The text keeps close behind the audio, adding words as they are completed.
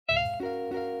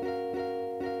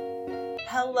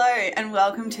Hello and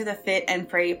welcome to the Fit and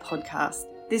Free podcast.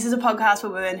 This is a podcast for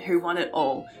women who want it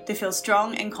all, to feel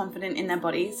strong and confident in their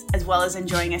bodies, as well as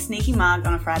enjoying a sneaky mug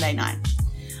on a Friday night.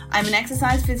 I'm an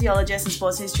exercise physiologist and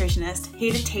sports nutritionist,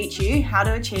 here to teach you how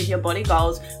to achieve your body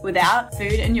goals without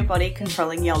food and your body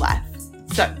controlling your life.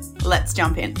 So let's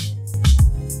jump in.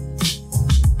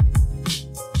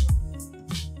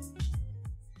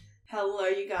 Hello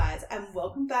you guys and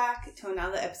welcome back to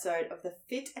another episode of the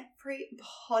Fit and Free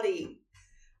Potty.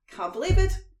 Can't believe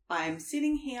it, I'm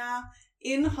sitting here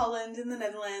in Holland in the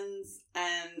Netherlands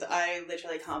and I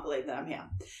literally can't believe that I'm here.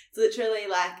 It's literally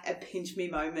like a pinch me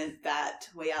moment that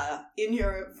we are in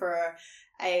Europe for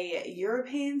a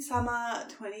European summer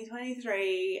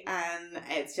 2023 and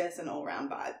it's just an all-round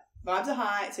vibe. Vibes are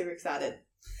high, super excited.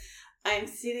 I'm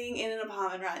sitting in an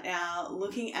apartment right now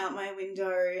looking out my window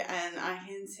and I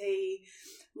can see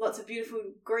lots of beautiful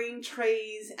green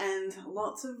trees and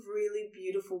lots of really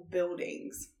beautiful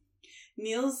buildings.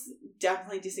 Niels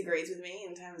definitely disagrees with me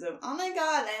in terms of, oh my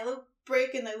god, they look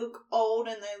brick and they look old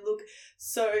and they look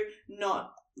so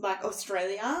not like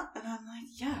Australia. And I'm like,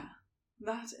 yeah,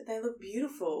 but they look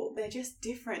beautiful. They're just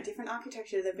different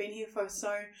architecture. They've been here for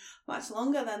so much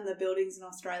longer than the buildings in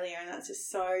Australia and that's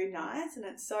just so nice and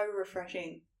it's so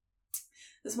refreshing.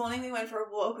 This morning we went for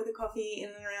a walk with a coffee in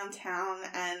and around town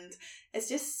and it's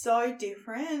just so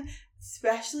different,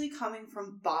 especially coming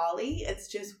from Bali. It's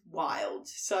just wild.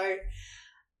 So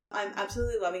I'm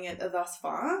absolutely loving it thus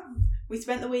far. We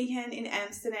spent the weekend in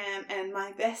Amsterdam and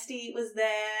my bestie was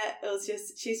there. It was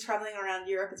just, she's traveling around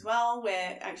Europe as well.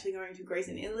 We're actually going to Greece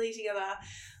and Italy together,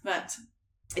 but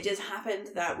it just happened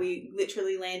that we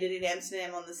literally landed in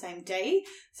Amsterdam on the same day.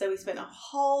 So we spent a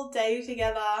whole day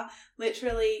together,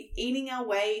 literally eating our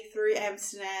way through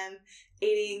Amsterdam,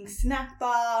 eating snack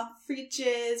bar,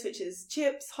 frietjes, which is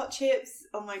chips, hot chips.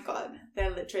 Oh my God,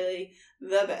 they're literally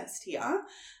the best here.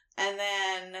 And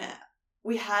then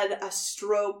we had a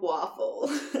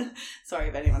stroopwafel. Sorry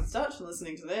if anyone's Dutch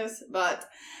listening to this, but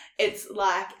it's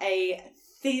like a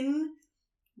thin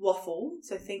waffle.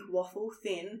 So think waffle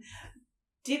thin,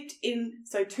 dipped in,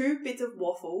 so 2 bits of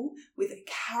waffle with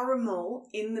caramel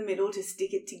in the middle to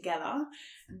stick it together,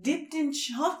 dipped in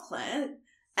chocolate,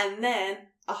 and then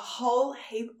a whole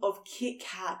heap of Kit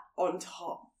Kat on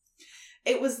top.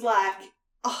 It was like,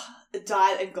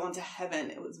 died and gone to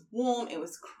heaven. It was warm, it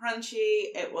was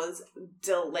crunchy, it was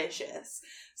delicious.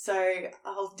 So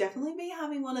I'll definitely be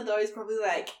having one of those probably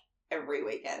like every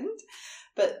weekend.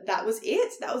 But that was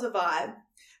it. That was a vibe.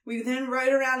 We then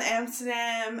rode around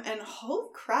Amsterdam and holy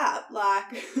crap,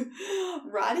 like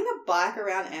riding a bike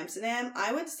around Amsterdam,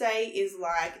 I would say is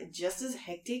like just as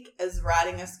hectic as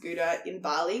riding a scooter in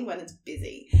Bali when it's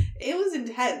busy. It was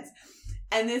intense.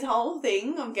 And this whole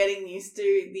thing of getting used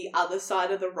to the other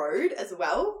side of the road as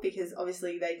well, because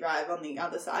obviously they drive on the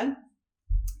other side.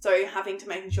 So having to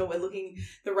making sure we're looking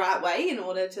the right way in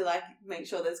order to like make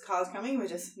sure there's cars coming. We're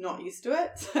just not used to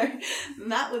it. So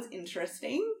that was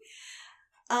interesting.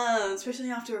 Especially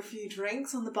after a few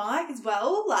drinks on the bike as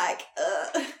well. Like,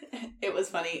 it was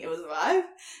funny. It was a vibe.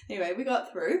 Anyway, we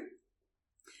got through.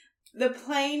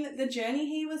 The journey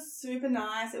here was super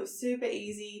nice. It was super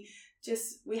easy.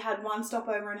 We had one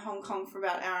stopover in Hong Kong for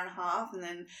about an hour and a half and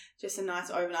then just a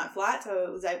nice overnight flight. So I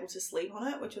was able to sleep on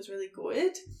it, which was really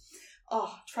good.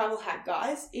 Oh, travel hack,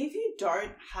 guys. If you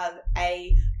don't have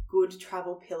a good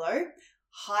travel pillow,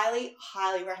 highly,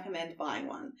 highly recommend buying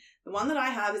one. The one that I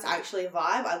have is actually a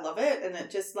vibe. I love it. And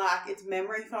it just like, it's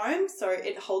memory foam. So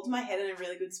it holds my head in a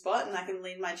really good spot and I can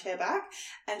lean my chair back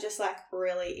and just like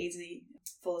really easily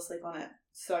fall asleep on it.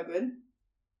 So good.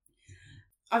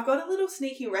 I've got a little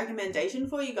sneaky recommendation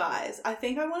for you guys. I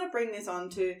think I want to bring this on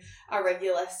to a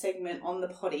regular segment on the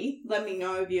potty. Let me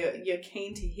know if you're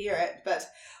keen to hear it. But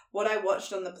what I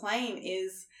watched on the plane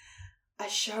is a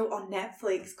show on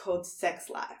Netflix called Sex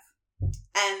Life.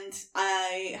 And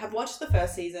I have watched the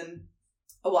first season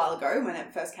a while ago when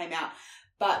it first came out,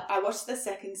 but I watched the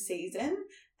second season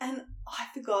and I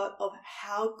forgot of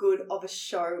how good of a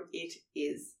show it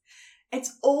is.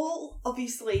 It's all,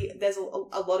 obviously, there's a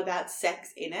lot about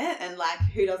sex in it and, like,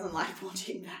 who doesn't like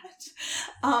watching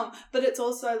that? But it's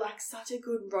also, like, such a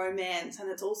good romance and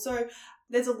it's also,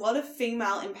 there's a lot of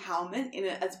female empowerment in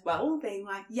it as well, being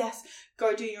like, yes,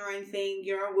 go do your own thing.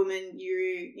 You're a woman,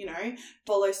 you know,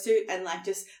 follow suit and, like,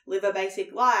 just live a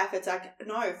basic life. It's like,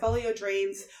 no, follow your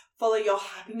dreams, follow your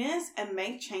happiness and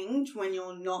make change when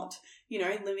you're not, you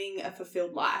know, living a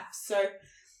fulfilled life. So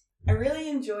I really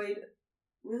enjoyed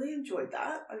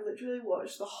that. I literally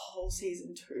watched the whole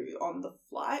season 2 on the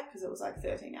flight because it was like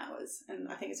 13 hours and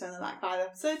I think it's only like 5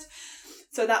 episodes.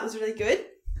 So that was really good.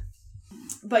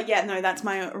 But yeah, no, that's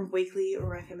my weekly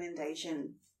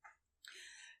recommendation.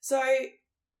 So,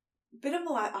 bit of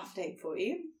a light update for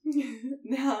you.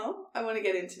 Now, I want to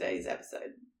get into today's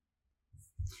episode.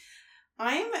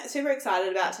 I'm super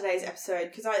excited about today's episode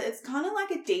because it's kind of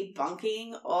like a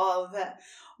debunking of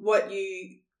what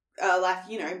you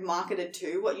marketed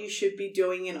to, what you should be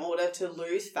doing in order to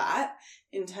lose fat,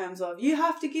 in terms of you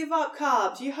have to give up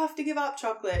carbs, you have to give up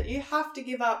chocolate, you have to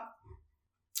give up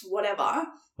whatever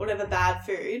bad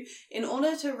food in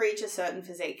order to reach a certain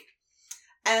physique.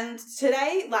 And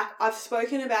today, like I've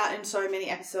spoken about in so many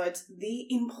episodes, the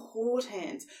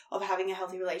importance of having a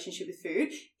healthy relationship with food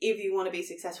if you want to be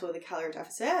successful with a calorie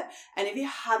deficit. And if you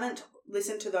haven't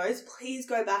listened to those, please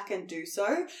go back and do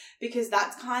so, because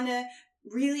that's kind of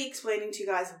really explaining to you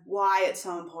guys why it's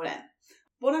so important.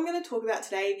 What I'm going to talk about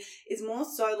today is more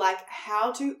so like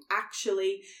how to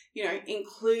actually,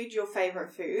 include your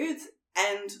favorite foods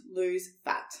and lose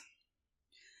fat.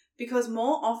 Because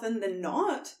more often than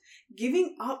not,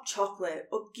 giving up chocolate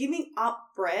or giving up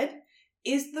bread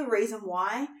is the reason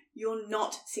why you're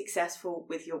not successful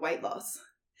with your weight loss.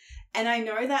 And I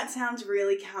know that sounds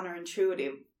really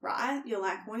counterintuitive, right? You're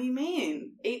like, what do you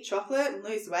mean? Eat chocolate and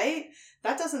lose weight?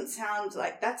 That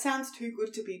sounds too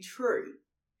good to be true.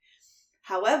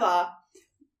 However,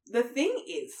 the thing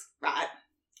is, right,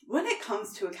 when it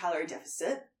comes to a calorie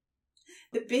deficit,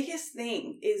 the biggest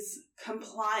thing is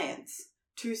compliance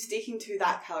to sticking to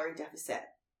that calorie deficit.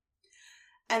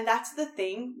 And that's the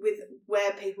thing with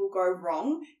where people go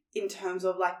wrong in terms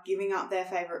of like giving up their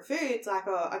favorite foods, like,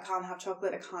 oh, I can't have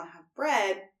chocolate, I can't have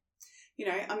bread.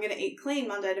 I'm going to eat clean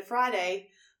Monday to Friday.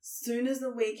 Soon as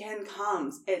the weekend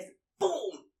comes, it's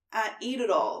boom, eat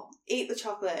it all. Eat the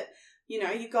chocolate.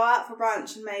 You go out for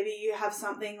brunch and maybe you have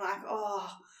something like,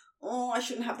 oh, I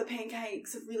shouldn't have the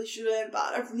pancakes. I really shouldn't,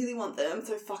 but I really want them.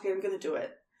 So fuck it, I'm going to do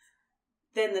it.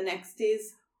 Then the next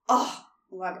is, oh,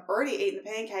 well, I've already eaten the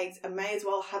pancakes. I may as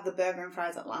well have the burger and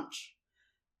fries at lunch.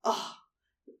 Oh,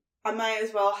 I may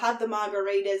as well have the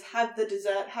margaritas, have the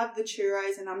dessert, have the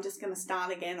churros, and I'm just going to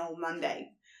start again on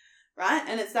Monday, right?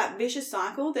 And it's that vicious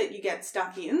cycle that you get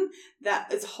stuck in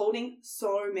that is holding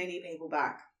so many people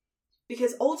back.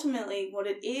 Because ultimately what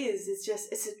it is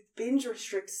just, it's a binge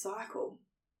restrict cycle.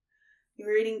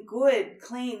 You're eating good,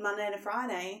 clean Monday to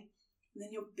Friday, and then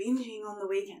you're binging on the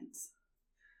weekends.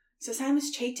 So same as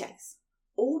cheat days.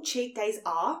 All cheat days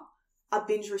are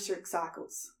binge restrict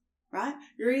cycles, right?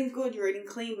 You're eating good, you're eating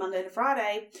clean Monday to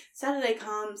Friday. Saturday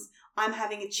comes, I'm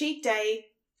having a cheat day.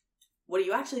 What are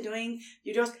you actually doing?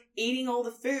 You're just eating all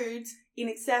the foods in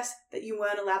excess that you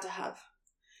weren't allowed to have.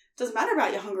 It doesn't matter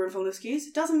about your hunger and fullness cues.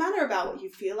 It doesn't matter about what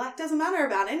you feel like. It doesn't matter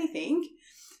about anything.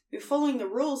 You're following the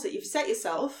rules that you've set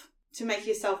yourself to make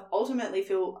yourself ultimately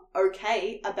feel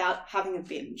okay about having a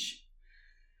binge.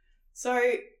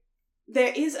 So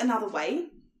there is another way,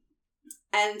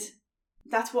 and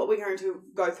that's what we're going to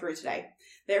go through today.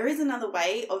 There is another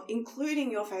way of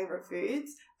including your favorite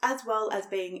foods as well as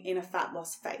being in a fat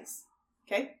loss phase.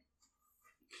 Okay?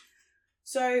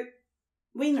 So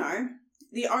we know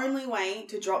the only way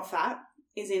to drop fat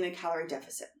is in a calorie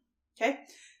deficit. Okay?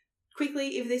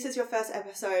 Quickly, if this is your first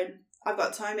episode, I've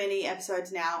got so many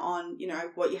episodes now on,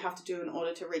 what you have to do in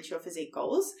order to reach your physique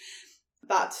goals.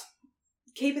 But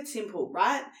keep it simple,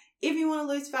 right? If you want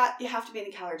to lose fat, you have to be in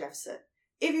a calorie deficit.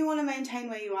 If you want to maintain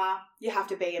where you are, you have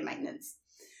to be in maintenance.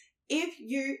 If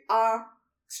you are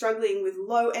struggling with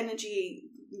low energy,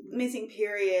 missing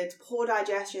periods, poor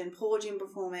digestion, poor gym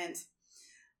performance,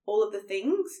 all of the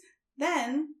things,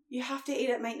 then you have to eat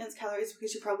at maintenance calories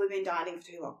because you've probably been dieting for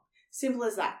too long. Simple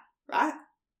as that, right?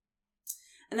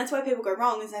 And that's why people go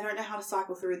wrong, is they don't know how to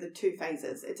cycle through the two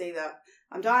phases. It's either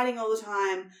I'm dieting all the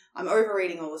time, I'm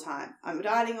overeating all the time. I'm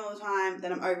dieting all the time,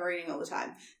 then I'm overeating all the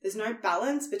time. There's no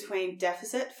balance between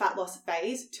deficit, fat loss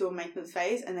phase to a maintenance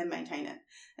phase and then maintain it.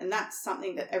 And that's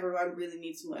something that everyone really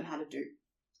needs to learn how to do.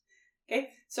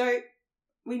 Okay, so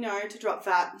we know to drop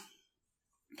fat,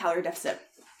 calorie deficit.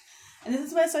 And this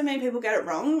is where so many people get it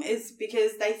wrong, is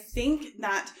because they think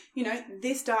that,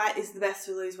 this diet is the best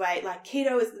to lose weight. Like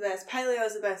keto is the best, paleo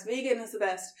is the best, vegan is the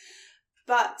best.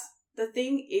 But the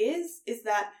thing is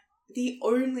that the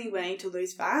only way to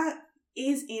lose fat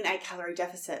is in a calorie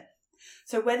deficit.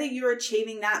 So whether you're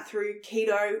achieving that through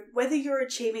keto, whether you're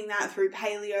achieving that through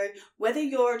paleo, whether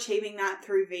you're achieving that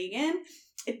through vegan,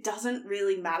 it doesn't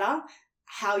really matter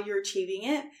how you're achieving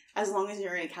it as long as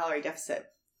you're in a calorie deficit.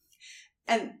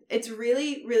 And it's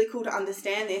really, really cool to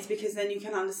understand this, because then you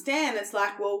can understand it's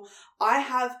like, well, I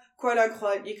have, quote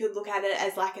unquote, you could look at it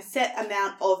as like a set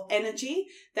amount of energy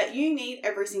that you need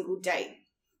every single day.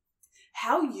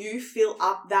 How you fill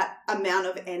up that amount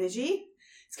of energy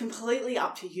is completely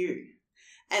up to you.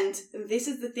 And this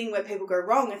is the thing where people go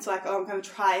wrong. It's like, oh, I'm going to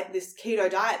try this keto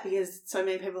diet because so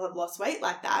many people have lost weight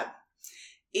like that.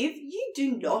 If you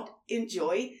do not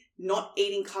enjoy not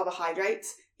eating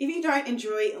carbohydrates, if you don't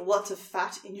enjoy lots of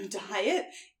fat in your diet,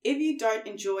 if you don't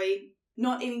enjoy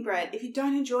not eating bread, if you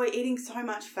don't enjoy eating so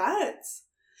much fats,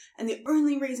 and the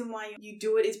only reason why you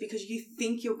do it is because you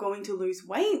think you're going to lose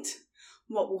weight,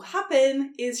 what will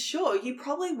happen is, sure, you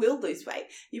probably will lose weight.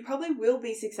 You probably will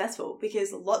be successful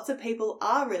because lots of people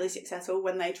are really successful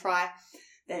when they try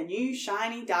their new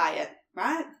shiny diet,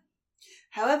 right?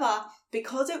 However,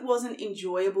 because it wasn't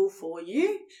enjoyable for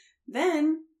you,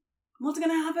 then what's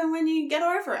going to happen when you get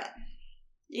over it?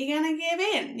 You're going to give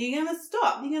in. You're going to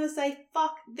stop. You're going to say,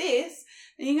 fuck this,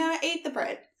 and you're going to eat the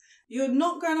bread. You're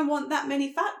not going to want that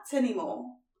many fats anymore.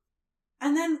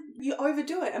 And then you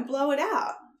overdo it and blow it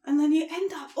out. And then you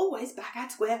end up always back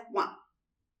at square one.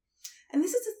 And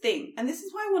this is the thing. And this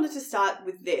is why I wanted to start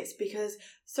with this, because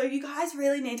so you guys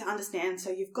really need to understand.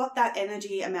 So you've got that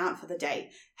energy amount for the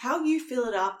day. How you fill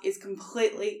it up is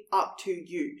completely up to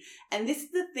you. And this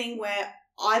is the thing where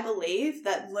I believe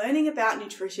that learning about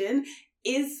nutrition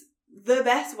is the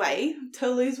best way to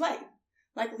lose weight.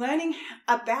 Like learning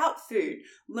about food,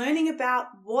 learning about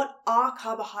what are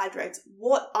carbohydrates,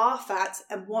 what are fats,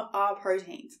 and what are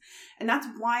proteins. And that's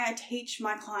why I teach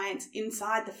my clients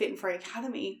inside the Fit and Free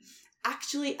Academy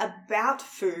actually about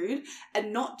food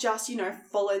and not just,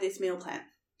 follow this meal plan.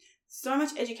 So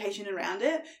much education around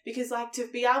it because to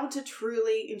be able to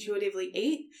truly intuitively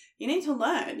eat, you need to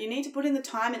learn. You need to put in the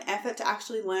time and effort to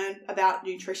actually learn about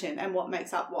nutrition and what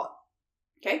makes up what.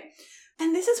 Okay?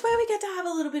 And this is where we get to have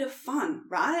a little bit of fun,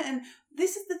 right? And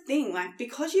this is the thing,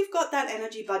 because you've got that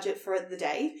energy budget for the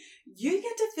day, you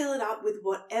get to fill it up with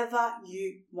whatever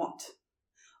you want.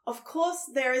 Of course,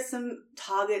 there is some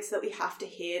targets that we have to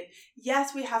hit.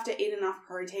 Yes, we have to eat enough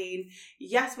protein.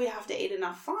 Yes, we have to eat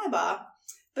enough fiber.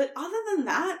 But other than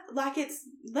that,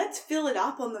 let's fill it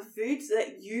up on the foods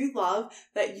that you love,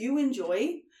 that you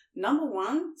enjoy. Number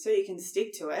one, so you can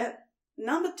stick to it.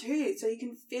 Number two, so you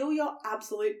can feel your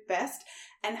absolute best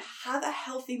and have a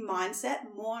healthy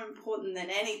mindset, more important than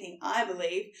anything, I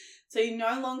believe. So you're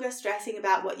no longer stressing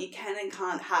about what you can and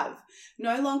can't have.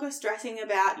 No longer stressing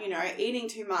about, eating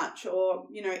too much or,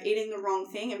 eating the wrong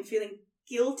thing and feeling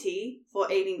guilty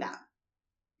for eating that.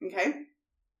 Okay?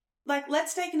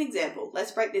 Let's take an example.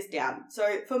 Let's break this down.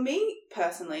 So for me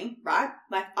personally, right,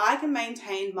 I can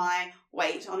maintain my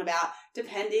weight on about,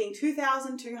 depending,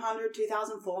 2,200,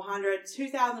 2,400,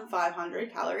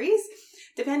 2,500 calories,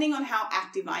 depending on how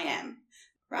active I am,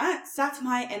 right? So that's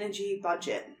my energy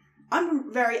budget.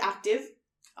 I'm very active.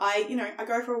 I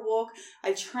go for a walk.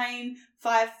 I train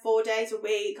 4 days a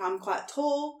week. I'm quite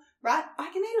tall, right? I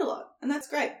can eat a lot and that's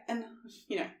great. And,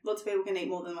 lots of people can eat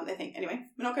more than what they think. Anyway,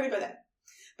 we're not going to go there.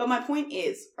 But my point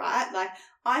is, right,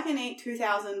 I can eat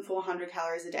 2,400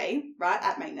 calories a day, right,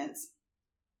 at maintenance.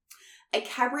 A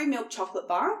Cadbury milk chocolate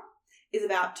bar is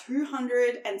about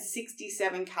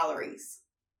 267 calories,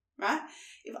 right?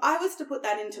 If I was to put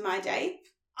that into my day,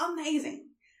 amazing.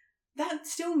 That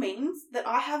still means that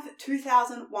I have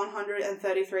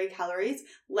 2,133 calories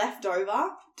left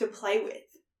over to play with.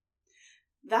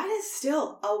 That is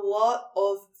still a lot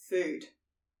of food.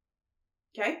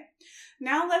 Okay,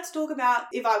 now let's talk about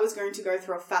if I was going to go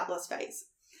through a fat loss phase.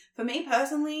 For me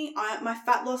personally, my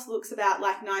fat loss looks about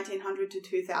 1,900 to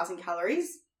 2,000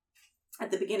 calories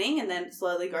at the beginning and then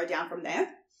slowly go down from there.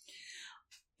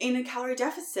 In a calorie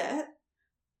deficit,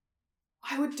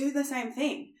 I would do the same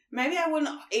thing. Maybe I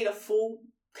wouldn't eat a full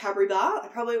Cadbury bar. I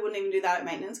probably wouldn't even do that at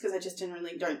maintenance because I just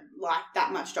generally don't like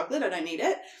that much chocolate. I don't need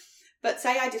it. But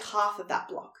say I did half of that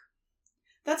block.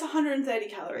 That's 130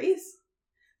 calories.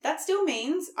 That still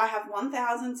means I have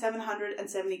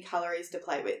 1,770 calories to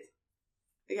play with.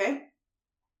 Okay?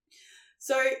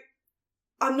 So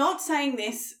I'm not saying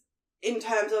this in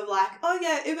terms of oh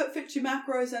yeah, if it fits your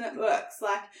macros and it works.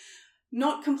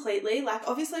 Not completely.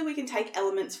 Obviously we can take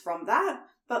elements from that.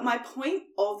 But my point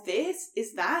of this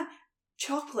is that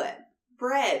chocolate,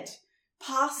 bread,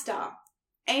 pasta,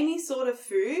 any sort of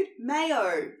food,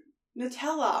 mayo,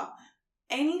 Nutella,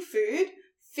 any food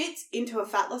fits into a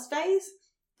fat loss phase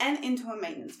and into a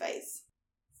maintenance phase.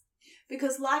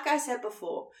 Because like I said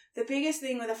before, the biggest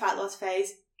thing with a fat loss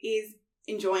phase is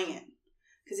enjoying it.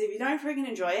 Because if you don't freaking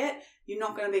enjoy it, you're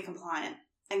not going to be compliant.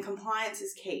 And compliance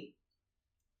is key.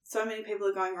 So many people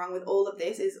are going wrong with all of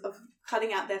this, is of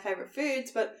cutting out their favorite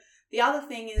foods. But the other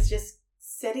thing is just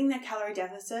setting their calorie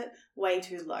deficit way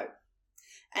too low.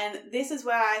 And this is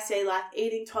where I say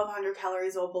eating 1,200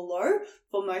 calories or below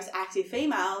for most active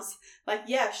females,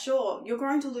 yeah, sure, you're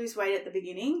going to lose weight at the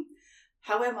beginning.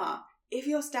 However, if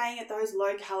you're staying at those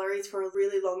low calories for a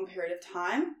really long period of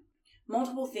time,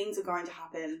 multiple things are going to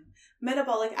happen.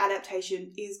 Metabolic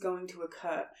adaptation is going to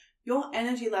occur. Your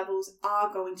energy levels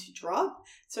are going to drop,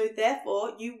 so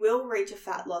therefore you will reach a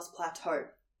fat loss plateau.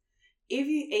 If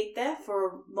you eat there for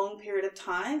a long period of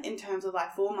time, in terms of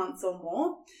like 4 months or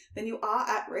more, then you are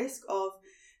at risk of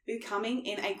becoming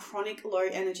in a chronic low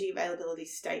energy availability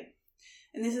state.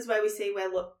 And this is where we see where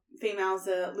females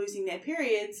are losing their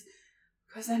periods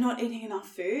because they're not eating enough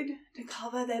food to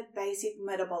cover their basic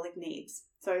metabolic needs.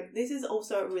 So this is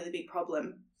also a really big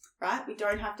problem, right? We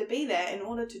don't have to be there in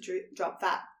order to drop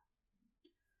fat.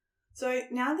 So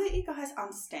now that you guys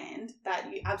understand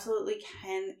that you absolutely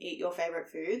can eat your favorite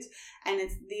foods and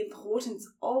it's the importance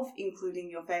of including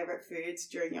your favorite foods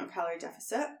during your calorie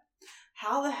deficit,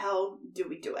 how the hell do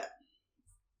we do it?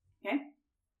 Okay.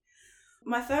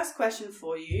 My first question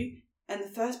for you, and the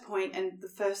first point and the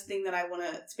first thing that I want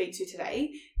to speak to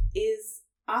today, is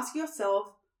ask yourself,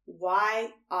 why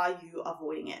are you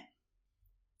avoiding it?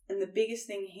 And the biggest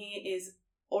thing here is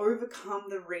overcome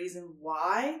the reason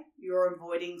why you're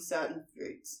avoiding certain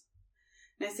foods.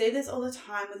 And I say this all the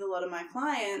time with a lot of my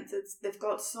clients. They've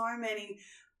got so many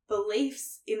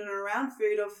beliefs in and around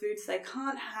food, or foods they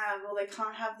can't have, or they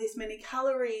can't have this many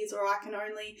calories, or I can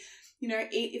only,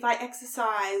 eat if I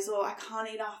exercise, or I can't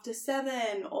eat after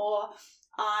 7, or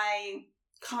I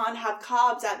can't have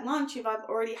carbs at lunch if I've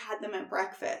already had them at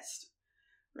breakfast,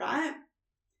 right?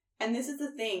 And this is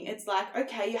the thing. It's like,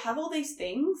 okay, you have all these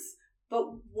things, but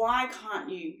why can't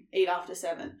you eat after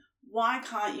 7? Why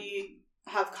can't you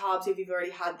have carbs if you've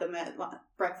already had them at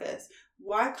breakfast?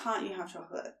 Why can't you have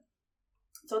chocolate?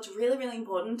 So it's really, really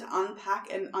important to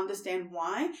unpack and understand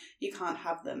why you can't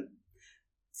have them.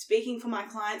 Speaking for my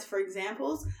clients, for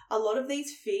examples, a lot of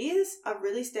these fears are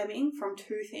really stemming from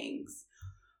 2 things.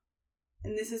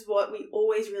 And this is what we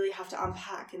always really have to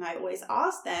unpack. And I always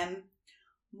ask them,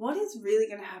 what is really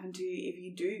going to happen to you if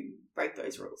you do break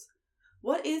those rules?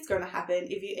 What is going to happen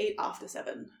if you eat after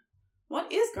 7?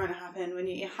 What is going to happen when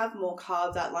you have more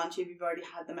carbs at lunch if you've already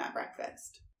had them at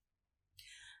breakfast?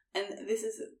 And this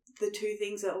is the 2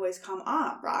 things that always come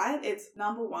up, right? It's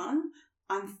number 1,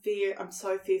 I'm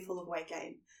so fearful of weight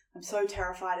gain. I'm so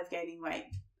terrified of gaining weight.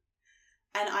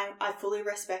 And I fully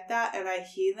respect that, and I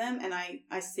hear them and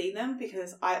I see them,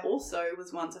 because I also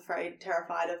was once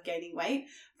terrified of gaining weight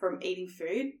from eating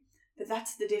food. But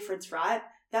that's the difference, right?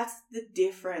 That's the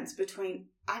difference between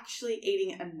actually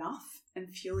eating enough and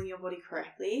fueling your body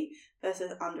correctly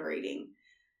versus undereating.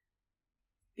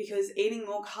 Because eating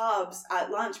more carbs at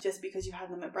lunch just because you have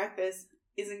them at breakfast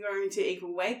isn't going to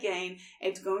equal weight gain.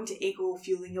 It's going to equal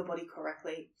fueling your body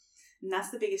correctly. And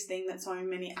that's the biggest thing that so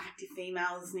many active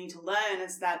females need to learn,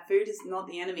 is that food is not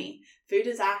the enemy. Food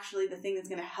is actually the thing that's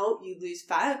going to help you lose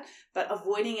fat, but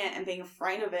avoiding it and being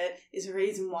afraid of it is the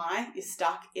reason why you're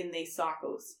stuck in these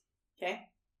cycles. Okay?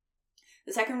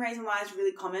 The second reason why it's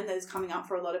really common, that is coming up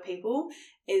for a lot of people,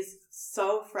 is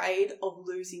so afraid of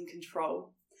losing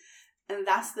control. And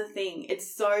that's the thing.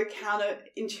 It's so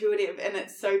counterintuitive and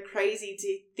it's so crazy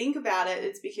to think about it.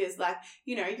 It's because,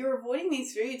 you're avoiding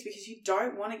these foods because you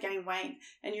don't want to gain weight.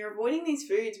 And you're avoiding these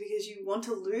foods because you want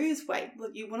to lose weight.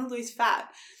 You want to lose fat.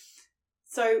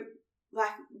 So,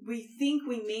 we think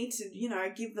we need to,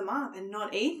 give them up and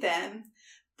not eat them.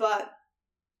 But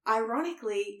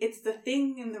ironically, it's the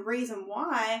thing and the reason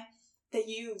why that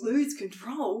you lose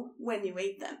control when you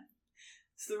eat them.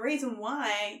 It's the reason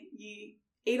why you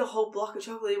eat a whole block of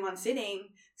chocolate in one sitting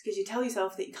is because you tell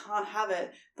yourself that you can't have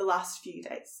it the last few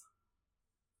days.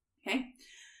 Okay?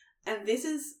 And this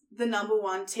is the number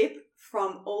 1 tip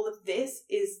from all of this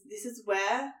is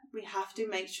where we have to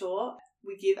make sure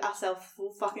we give ourselves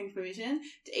full fucking permission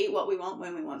to eat what we want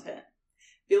when we want it.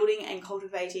 Building and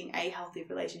cultivating a healthy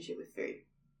relationship with food.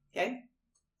 Okay?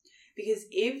 Because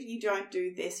if you don't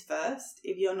do this first,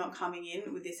 if you're not coming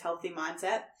in with this healthy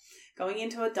mindset, going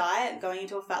into a diet, going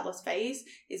into a fat loss phase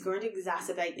is going to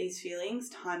exacerbate these feelings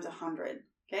times 100.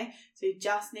 Okay? So you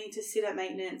just need to sit at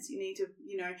maintenance. You need to,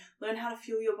 learn how to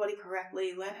fuel your body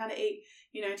correctly, learn how to eat,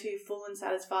 till you're full and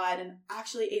satisfied, and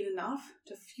actually eat enough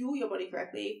to fuel your body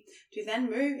correctly to then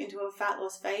move into a fat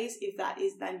loss phase if that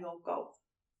is then your goal.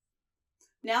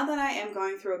 Now that I am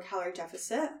going through a calorie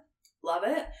deficit, love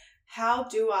it. How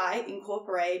do I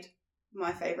incorporate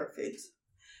my favorite foods?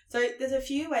 So there's a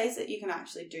few ways that you can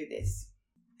actually do this.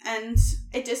 And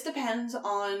it just depends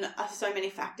on so many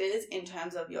factors in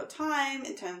terms of your time,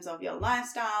 in terms of your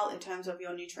lifestyle, in terms of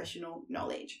your nutritional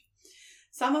knowledge.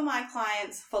 Some of my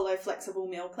clients follow flexible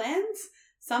meal plans.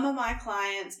 Some of my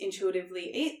clients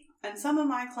intuitively eat. And some of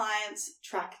my clients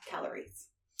track calories.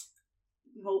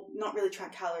 well, not really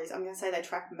track calories. I'm going to say they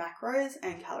track macros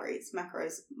and calories.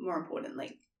 Macros, more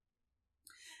importantly.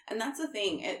 And that's the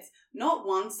thing. It's not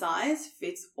one size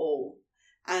fits all.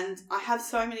 And I have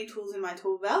so many tools in my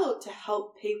tool belt to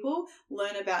help people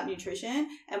learn about nutrition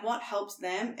and what helps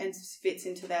them and fits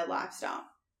into their lifestyle.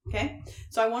 Okay?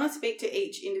 So I want to speak to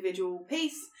each individual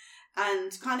piece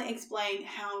and kind of explain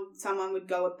how someone would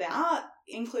go about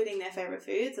including their favorite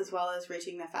foods as well as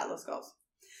reaching their fat loss goals.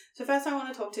 So first I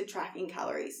want to talk to tracking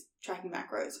calories, tracking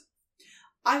macros.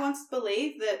 I once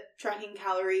believed that tracking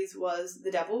calories was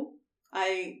the devil.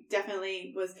 I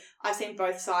definitely I've seen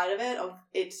both sides of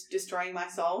it destroying my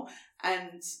soul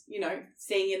and,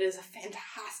 seeing it as a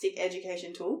fantastic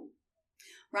education tool.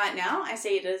 Right now, I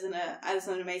see it as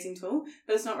an amazing tool,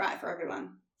 but it's not right for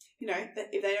everyone.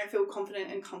 If they don't feel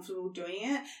confident and comfortable doing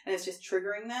it and it's just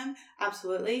triggering them,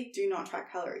 absolutely do not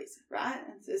track calories, right?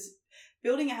 It's just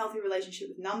building a healthy relationship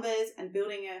with numbers and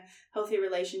building a healthy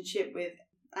relationship with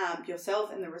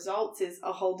yourself and the results is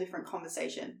a whole different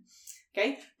conversation.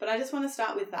 Okay, but I just want to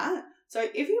start with that. So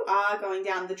if you are going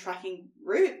down the tracking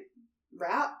route,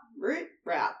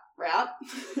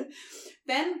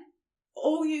 then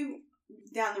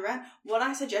down the road, what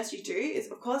I suggest you do is,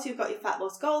 of course, you've got your fat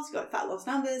loss goals, you've got fat loss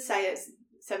numbers, say it's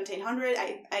 1,700,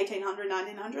 1,800,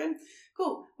 1,900.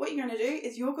 Cool. What you're going to do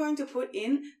is you're going to put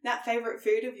in that favorite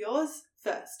food of yours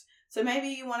first. So maybe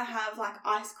you want to have like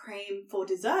ice cream for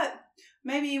dessert.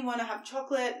 Maybe you want to have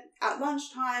chocolate at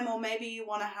lunchtime, or maybe you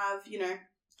want to have,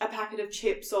 a packet of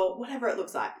chips or whatever it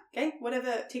looks like. Okay.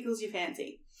 Whatever tickles your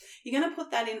fancy. You're going to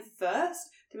put that in first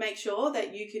to make sure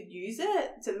that you could use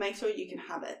it, to make sure you can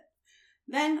have it.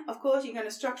 Then, of course, you're going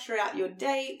to structure out your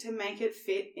day to make it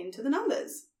fit into the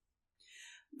numbers.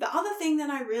 The other thing that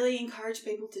I really encourage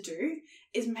people to do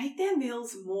is make their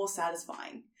meals more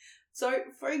satisfying. So,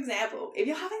 for example, if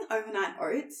you're having overnight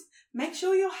oats, make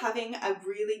sure you're having a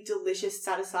really delicious,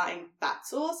 satisfying fat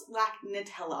source like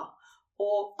Nutella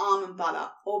or almond butter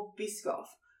or Biscoff,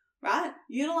 right?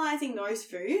 Utilizing those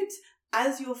foods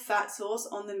as your fat source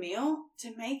on the meal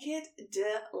to make it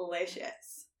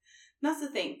delicious. And that's the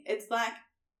thing. It's like,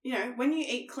 when you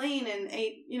eat clean and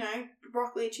eat,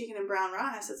 broccoli, chicken and brown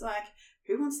rice, it's like,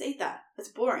 who wants to eat that? That's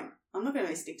boring. I'm not going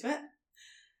to stick to it.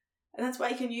 And that's why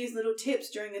you can use little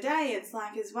tips during the day. It's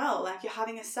like as well, like you're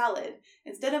having a salad.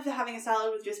 Instead of having a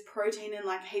salad with just protein and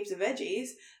like heaps of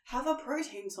veggies, have a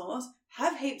protein source,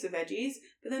 have heaps of veggies,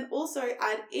 but then also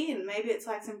add in, maybe it's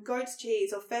like some goat's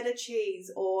cheese or feta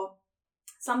cheese or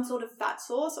some sort of fat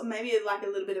source, or maybe like a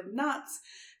little bit of nuts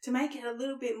to make it a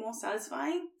little bit more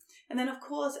satisfying. And then of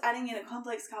course, adding in a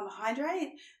complex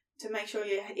carbohydrate to make sure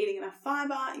you're eating enough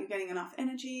fiber, you're getting enough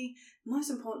energy.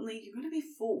 Most importantly, you're going to be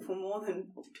full for more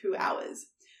than 2 hours.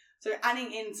 So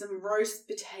adding in some roast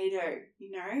potato,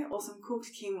 or some cooked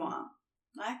quinoa,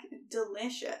 like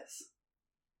delicious.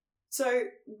 So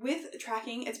with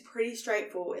tracking, it's pretty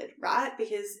straightforward, right?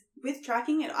 Because with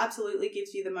tracking, it absolutely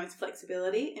gives you the most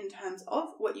flexibility in terms of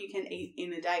what you can eat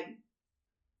in a day.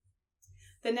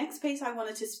 The next piece I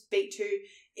wanted to speak to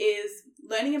is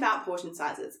learning about portion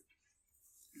sizes.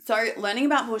 So learning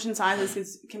about portion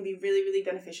sizes can be really, really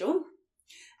beneficial.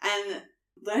 And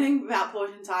learning about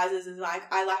portion sizes is like,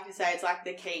 I like to say, it's like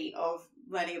the key of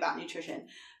learning about nutrition,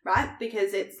 right?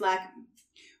 Because it's like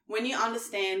when you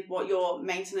understand what your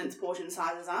maintenance portion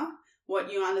sizes are,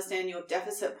 what you understand your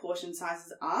deficit portion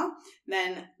sizes are,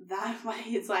 then that way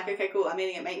it's like, okay, cool, I'm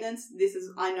eating at maintenance.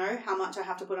 I know how much I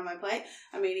have to put on my plate.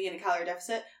 I'm eating in a calorie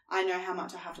deficit. I know how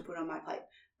much I have to put on my plate,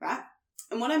 right?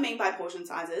 And what I mean by portion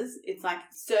sizes, it's like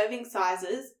serving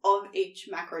sizes of each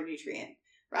macronutrient,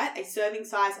 right? A serving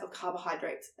size of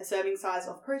carbohydrates, a serving size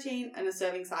of protein, and a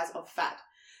serving size of fat.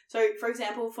 So, for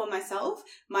example, for myself,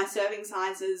 my serving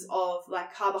sizes of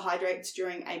like carbohydrates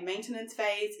during a maintenance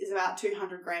phase is about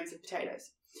 200 grams of potatoes.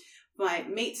 My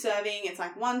meat serving, it's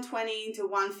like 120 to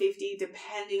 150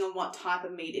 depending on what type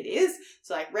of meat it is.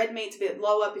 So like red meat's a bit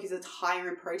lower because it's higher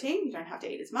in protein. You don't have to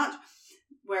eat as much.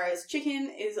 Whereas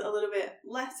chicken is a little bit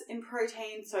less in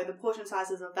protein, so the portion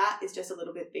sizes of that is just a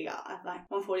little bit bigger at like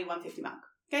 140, 150 mark,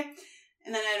 okay?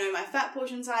 And then I know my fat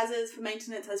portion sizes for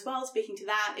maintenance as well, speaking to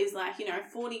that, is like,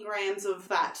 40 grams of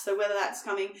fat. So whether that's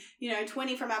coming,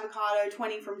 20 from avocado,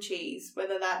 20 from cheese,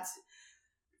 whether that's,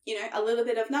 a little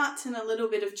bit of nuts and a little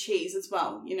bit of cheese as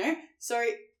well, So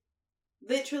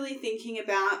literally thinking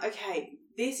about, okay,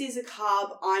 this is a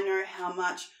carb, I know how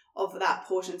much of that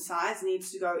portion size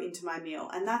needs to go into my meal.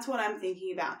 And that's what I'm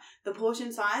thinking about, the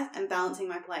portion size and balancing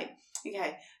my plate.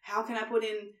 Okay, how can I put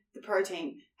in the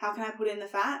protein? How can I put in the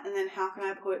fat? And then how can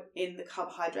I put in the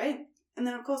carbohydrate? And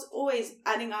then, of course, always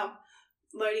adding up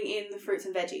loading in the fruits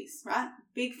and veggies, right?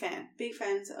 Big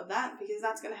fans of that, because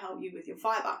that's going to help you with your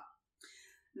fiber.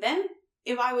 Then,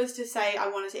 if I was to say I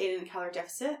wanted to eat in a calorie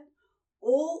deficit,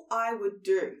 all I would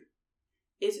do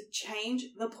is change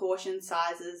the portion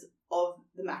sizes of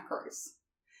the macros.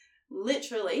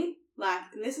 Literally,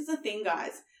 and this is the thing,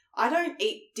 guys, I don't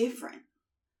eat different.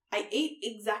 I eat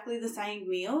exactly the same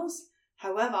meals.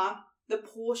 However, the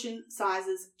portion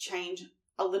sizes change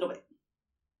a little bit.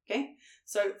 Okay?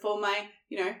 So for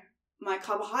my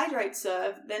carbohydrate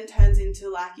serve then turns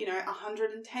into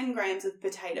 110 grams of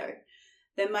potato.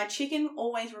 Then my chicken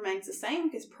always remains the same,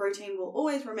 because protein will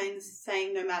always remain the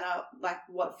same no matter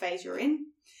what phase you're in.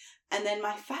 And then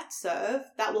my fat serve,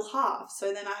 that will halve.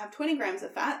 So then I have 20 grams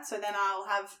of fat. So then I'll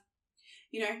have,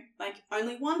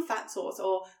 only one fat source,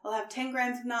 or I'll have 10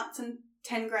 grams of nuts and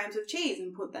 10 grams of cheese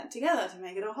and put that together to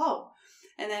make it a whole.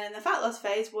 And then in the fat loss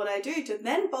phase, what I do to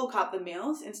then bulk up the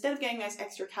meals, instead of getting those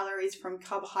extra calories from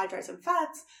carbohydrates and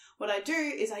fats, what I do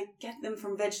is I get them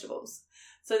from vegetables.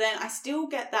 So then I still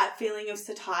get that feeling of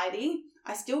satiety.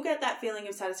 I still get that feeling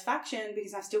of satisfaction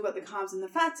because I've still got the carbs and the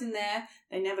fats in there.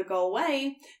 They never go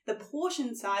away. The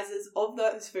portion sizes of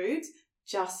those foods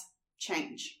just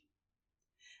change.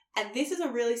 And this is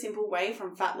a really simple way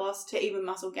from fat loss to even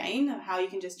muscle gain, of how you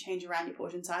can just change around your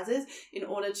portion sizes in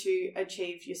order to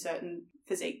achieve your certain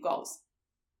physique goals.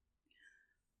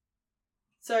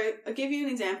 So I'll give you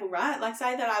an example, right?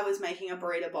 Say that I was making a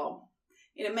burrito bowl.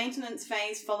 In a maintenance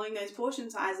phase, following those portion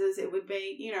sizes, it would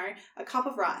be, a cup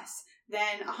of rice,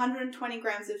 then 120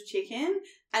 grams of chicken,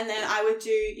 and then I would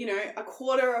do, a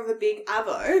quarter of a big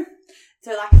avo,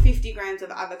 so 50 grams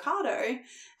of avocado,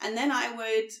 and then I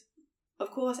would, of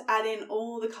course, add in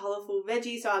all the colourful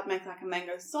veggies. So I'd make a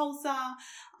mango salsa,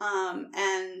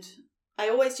 and I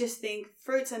always just think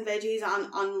fruits and veggies are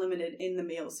unlimited in the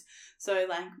meals. So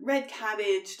red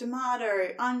cabbage,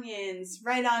 tomato, onions,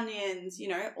 red onions,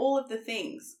 all of the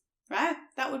things, right?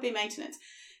 That would be maintenance.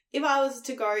 If I was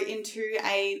to go into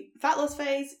a fat loss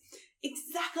phase,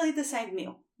 exactly the same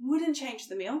meal. Wouldn't change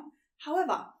the meal.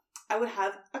 However, I would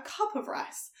have a cup of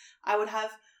rice. I would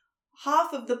have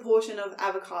half of the portion of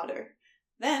avocado.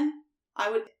 Then I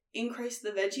would increase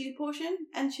the veggie portion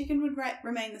and chicken would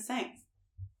remain the same.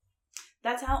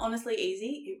 That's how honestly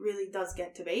easy it really does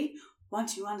get to be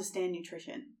once you understand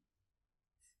nutrition.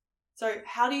 So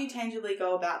how do you tangibly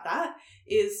go about that?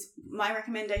 Is my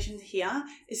recommendations here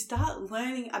is start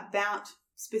learning about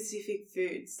specific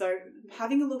foods. So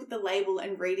having a look at the label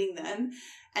and reading them,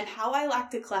 and how I like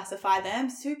to classify them,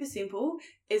 super simple,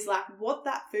 is what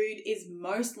that food is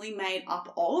mostly made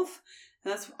up of.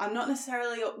 And I'm not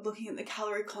necessarily looking at the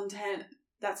calorie content.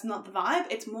 That's not the vibe.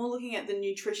 It's more looking at the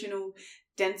nutritional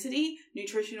density,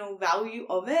 nutritional value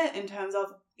of it, in terms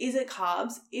of, is it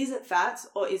carbs, is it fats,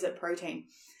 or is it protein?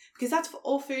 Because that's what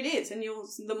all food is. And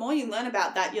the more you learn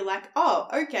about that, you're oh,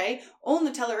 okay, all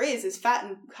Nutella is fat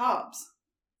and carbs.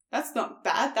 That's not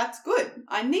bad. That's good.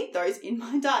 I need those in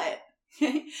my diet.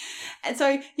 And so,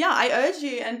 I urge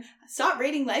you, and start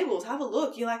reading labels, have a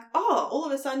look. You're all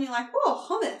of a sudden you're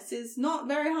hummus is not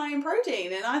very high in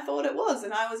protein, and I thought it was,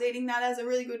 and I was eating that as a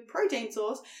really good protein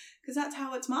source because that's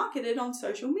how it's marketed on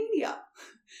social media.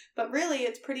 But really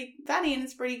it's pretty fatty and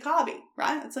it's pretty carby,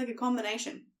 right? It's a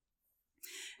combination.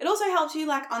 It also helps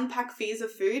you unpack fears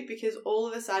of food, because all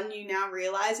of a sudden you now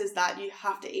realize is that you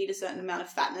have to eat a certain amount of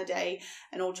fat in a day,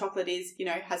 and all chocolate is,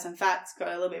 has some fat, it's got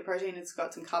a little bit of protein, it's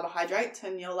got some carbohydrates,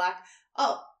 and you're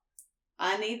oh,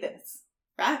 I need this,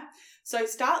 right? So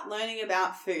start learning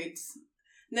about foods.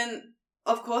 Then,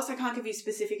 of course, I can't give you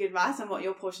specific advice on what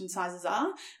your portion sizes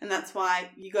are, and that's why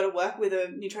you got to work with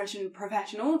a nutrition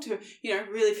professional to,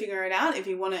 really figure it out if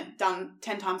you want it done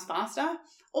 10 times faster,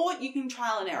 or you can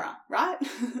trial and error, right?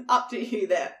 Up to you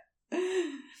there.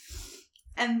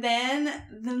 And then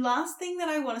the last thing that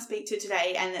I want to speak to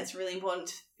today, and that's really important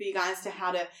for you guys to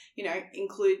how to,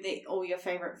 include all your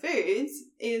favorite foods,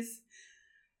 is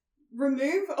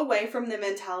remove away from the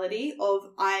mentality of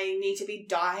I need to be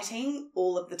dieting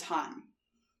all of the time.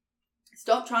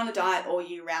 Stop trying to diet all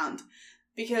year round,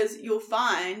 because you'll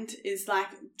find is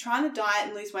trying to diet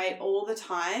and lose weight all the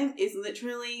time is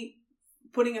literally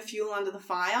putting a fuel under the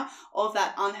fire of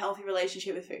that unhealthy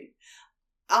relationship with food.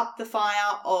 Up the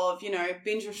fire of,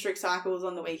 binge restrict cycles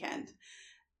on the weekend.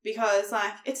 Because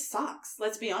it sucks.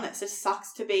 Let's be honest. It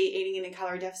sucks to be eating in a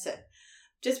calorie deficit.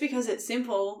 Just because it's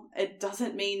simple, it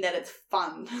doesn't mean that it's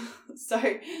fun. So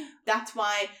that's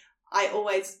why I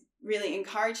always really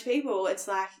encourage people. It's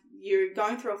you're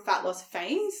going through a fat loss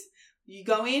phase. You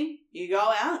go in, you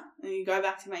go out, and you go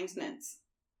back to maintenance,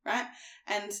 right?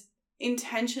 And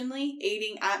intentionally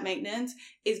eating at maintenance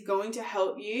is going to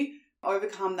help you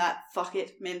overcome that fuck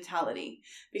it mentality.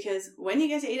 Because when you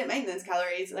get to eat at maintenance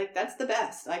calories, like that's the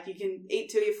best. Like you can eat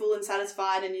till you're full and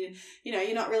satisfied, and you know,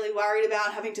 you're not really worried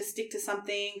about having to stick to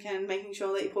something and making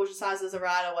sure that your portion sizes are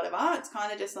right or whatever. It's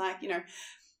kind of just like, you know,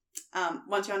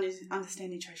 once you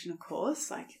understand nutrition, of course,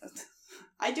 like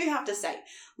I do have to say,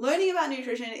 learning about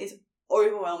nutrition is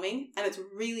overwhelming and it's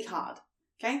really hard.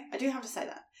 Okay? I do have to say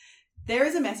that. There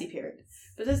is a messy period.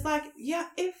 But it's like, yeah,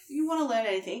 if you want to learn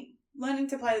anything, learning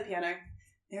to play the piano,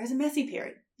 there is a messy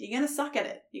period. You're going to suck at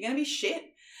it. You're going to be shit.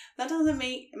 That doesn't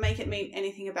make it mean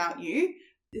anything about you.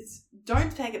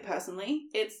 Don't take it personally.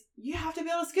 You have to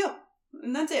build a skill.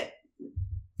 And that's it.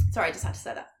 Sorry, I just had to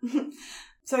say that.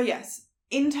 So yes,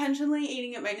 intentionally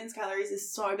eating at maintenance calories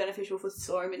is so beneficial for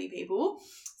so many people,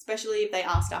 especially if they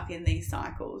are stuck in these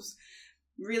cycles.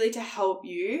 Really to help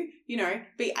you, you know,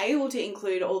 be able to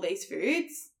include all these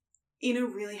foods in a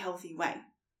really healthy way.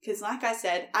 Because like I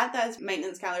said, at those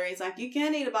maintenance calories, like you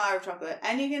can eat a bar of chocolate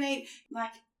and you can eat,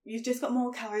 like, you've just got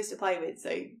more calories to play with. So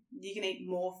you can eat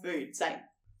more food, say,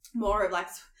 more of like,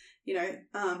 you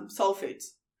know, soul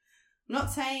foods. I'm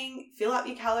not saying fill up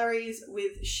your calories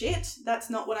with shit. That's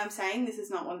not what I'm saying. This is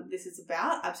not what this is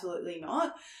about. Absolutely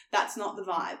not. That's not the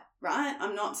vibe, right?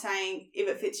 I'm not saying if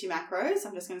it fits your macros.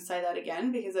 I'm just going to say that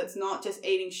again because it's not just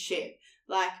eating shit.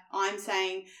 Like I'm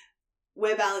saying,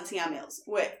 we're balancing our meals.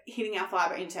 We're hitting our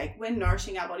fiber intake. We're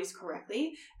nourishing our bodies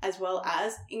correctly, as well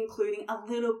as including a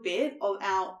little bit of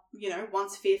our, you know,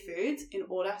 once fear foods in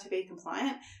order to be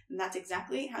compliant. And that's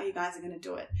exactly how you guys are going to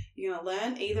do it. You're going to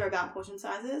learn either about portion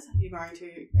sizes, you're going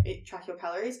to track your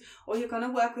calories, or you're going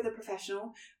to work with a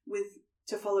professional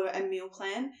to follow a meal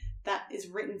plan that is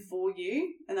written for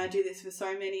you. And I do this for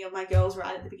so many of my girls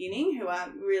right at the beginning who are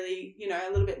really, you know,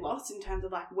 a little bit lost in terms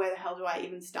of like, where the hell do I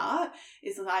even start?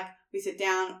 It's like we sit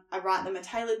down, I write them a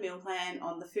tailored meal plan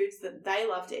on the foods that they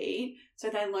love to eat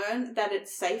so they learn that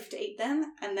it's safe to eat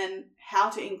them and then how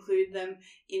to include them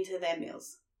into their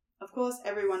meals. Of course,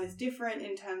 everyone is different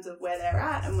in terms of where they're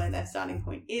at and where their starting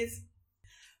point is.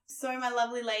 So my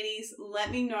lovely ladies,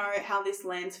 let me know how this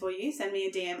lands for you. Send me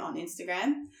a DM on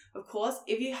Instagram. Of course,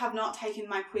 if you have not taken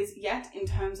my quiz yet in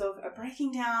terms of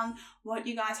breaking down what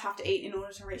you guys have to eat in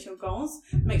order to reach your goals,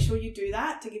 make sure you do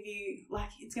that to give you, like,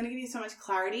 it's going to give you so much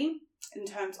clarity in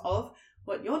terms of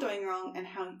what you're doing wrong and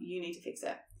how you need to fix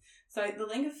it. So the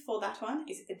link for that one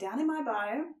is down in my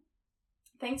bio.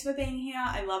 Thanks for being here.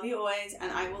 I love you always,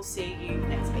 and I will see you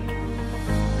next week.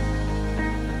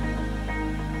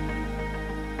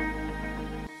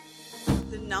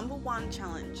 Number one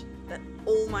challenge that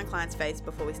all my clients face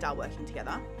before we start working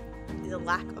together is a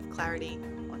lack of clarity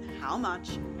on how much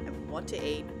and what to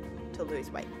eat to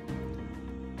lose weight.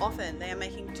 Often they are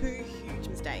making two huge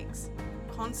mistakes,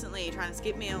 constantly trying to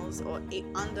skip meals or eat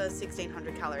under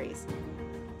 1,600 calories.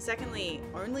 Secondly,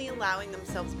 only allowing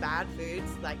themselves bad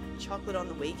foods like chocolate on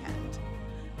the weekend,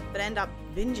 but end up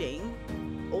binging,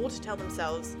 all to tell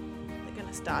themselves they're going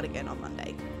to start again on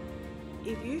Monday.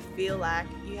 If you feel like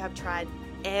you have tried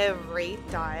every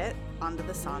diet under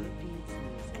the sun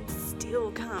and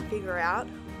still can't figure out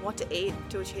what to eat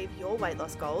to achieve your weight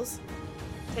loss goals,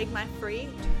 take my free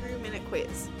 2-minute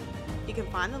quiz. You can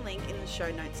find the link in the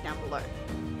show notes down below,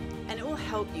 and it will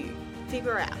help you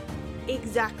figure out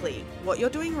exactly what you're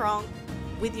doing wrong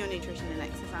with your nutrition and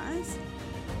exercise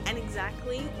and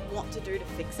exactly what to do to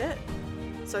fix it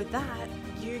so that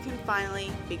you can finally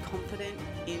be confident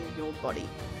in your body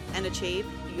and achieve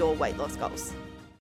your weight loss goals.